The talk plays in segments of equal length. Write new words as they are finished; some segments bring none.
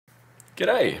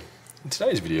G'day! In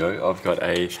today's video I've got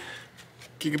a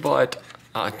Gigabyte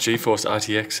GeForce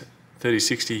RTX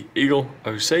 3060 Eagle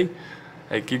OC,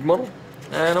 8GB model,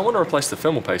 and I want to replace the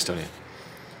thermal paste on it.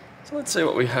 So let's see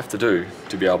what we have to do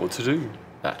to be able to do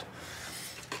that.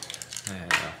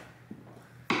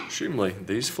 Assumably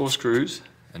these 4 screws,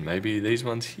 and maybe these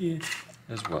ones here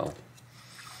as well.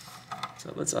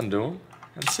 So let's undo them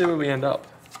and see where we end up.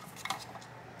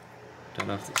 Don't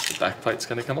know if the back plate's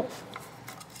going to come off.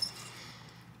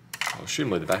 Well,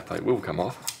 assumably the back plate will come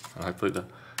off, and hopefully the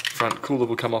front cooler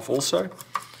will come off also.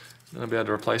 Then I'll be able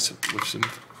to replace it with some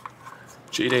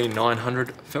GD900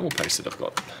 thermal paste that I've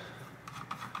got.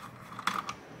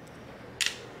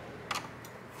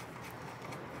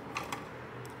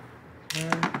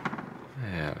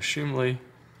 Now, assumably,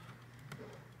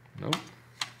 nope.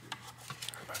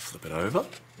 I might flip it over,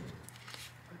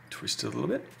 twist it a little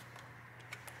bit.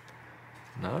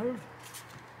 No.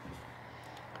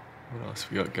 What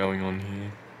else we got going on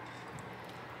here?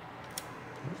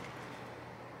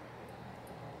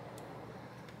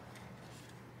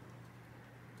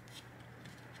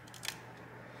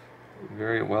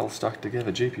 Very well stuck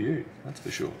together GPU, that's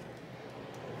for sure.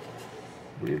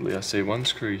 Weirdly, I see one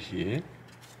screw here.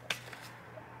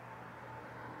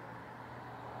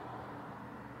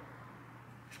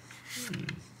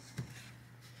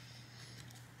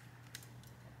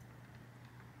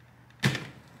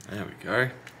 There we go.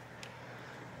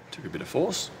 Took a bit of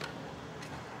force.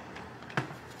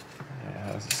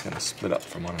 Yeah, how's this going to split up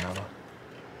from one another?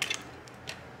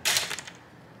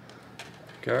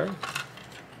 Go.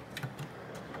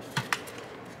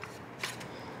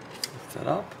 Lift that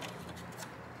up.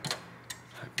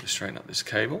 Hopefully straighten up this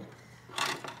cable.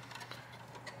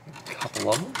 A couple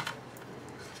of them.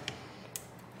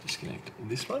 Disconnect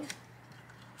this one.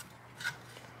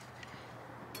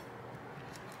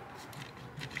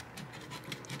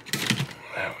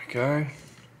 There we go.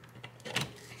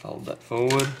 Fold that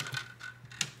forward.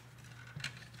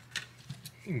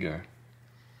 Bingo.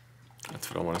 That's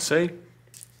what I want to see.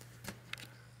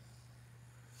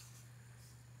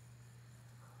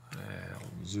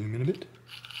 I'll zoom in a bit.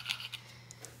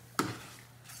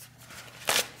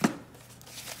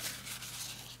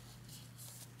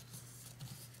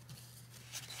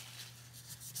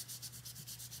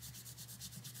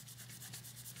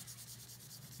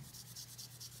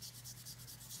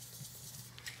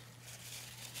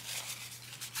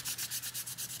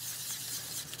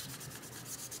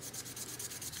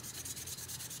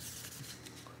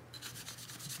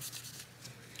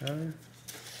 Go.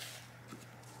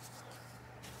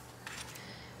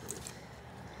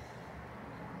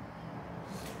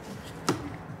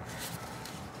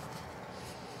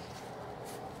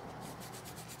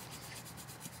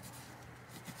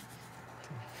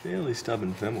 Fairly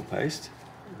stubborn thermal paste.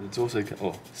 It's also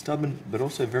stubborn, but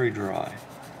also very dry.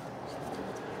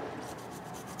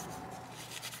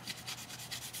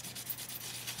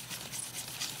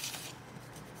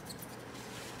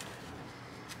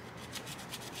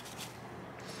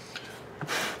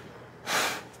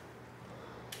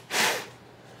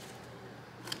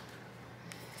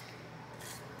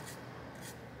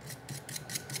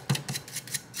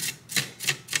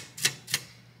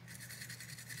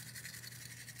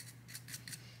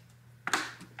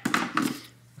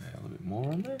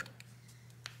 More on there.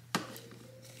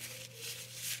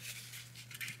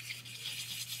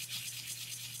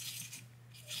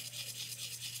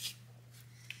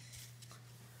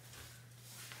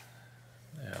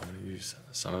 Now I'm going to use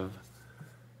some of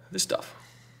this stuff.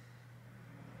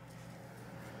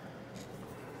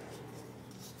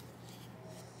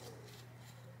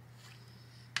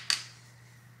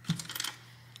 Give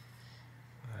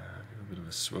a bit of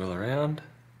a swirl around.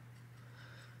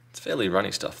 It's fairly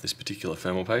runny stuff, this particular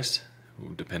thermal paste. It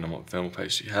will depend on what thermal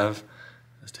paste you have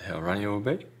as to how runny it will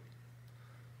be.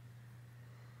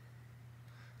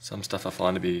 Some stuff I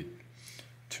find to be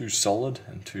too solid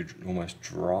and too almost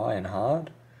dry and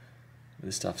hard.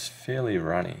 This stuff's fairly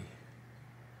runny.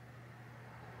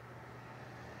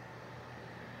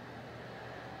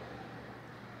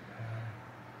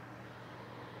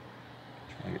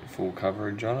 Try and get full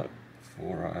coverage on it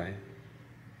before I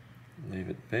leave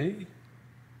it be.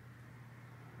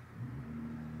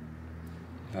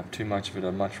 If I have too much of it,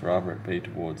 I'd much rather it be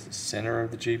towards the center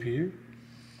of the GPU,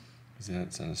 because then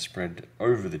it's going to spread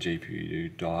over the GPU to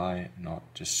die,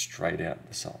 not just straight out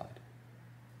the side.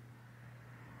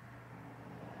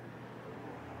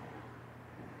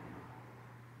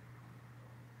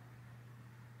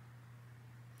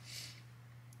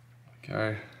 There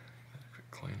we go. A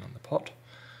quick clean on the pot.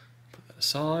 Put that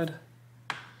aside.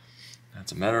 Now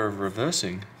it's a matter of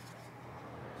reversing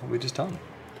what we just done.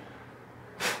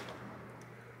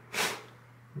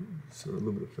 So a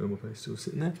little bit of thermal paste still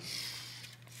sitting there.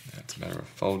 Now it's a matter of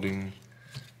folding.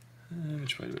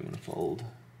 Which way do we want to fold?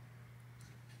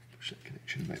 Push that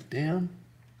connection back down.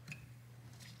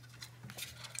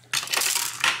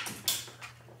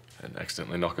 And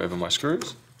accidentally knock over my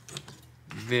screws.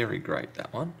 Very great,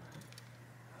 that one.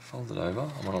 Fold it over.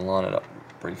 I'm going to line it up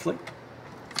briefly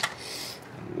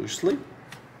and loosely.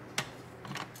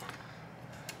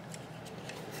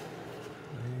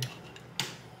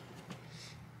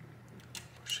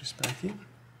 Push this back in.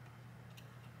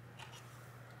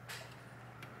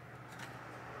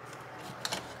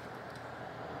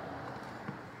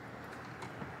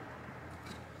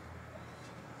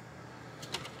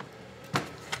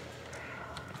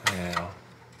 Now,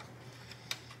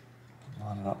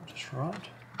 line it up just right.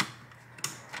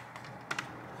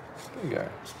 There we go.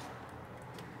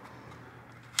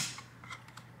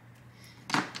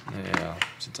 Now,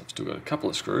 since I've still got a couple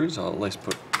of screws, I'll at least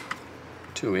put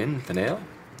 2 in for now,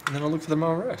 and then I'll look for the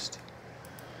mower rest.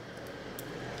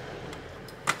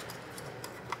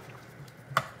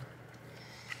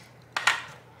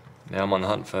 Now I'm on the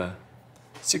hunt for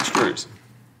 6 screws.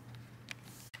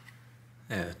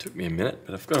 Yeah, it took me a minute,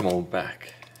 but I've got them all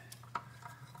back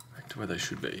to where they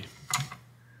should be.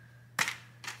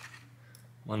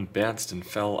 One bounced and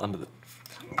fell under the...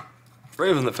 3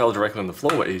 of them that fell directly on the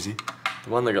floor were easy. The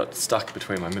one that got stuck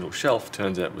between my middle shelf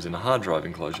turns out was in a hard drive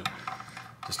enclosure.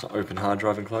 Just an open hard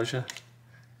drive enclosure.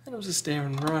 And it was just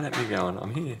staring right at me going,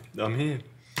 I'm here, I'm here.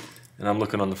 And I'm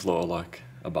looking on the floor like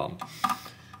a bum.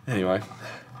 Anyway,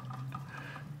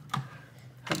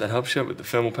 hope that helps you with the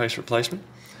thermal paste replacement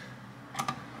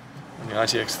on the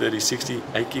RTX 3060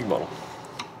 8GB model.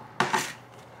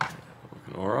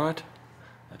 Looking alright.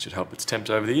 That should help its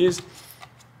temps over the years.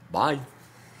 Bye.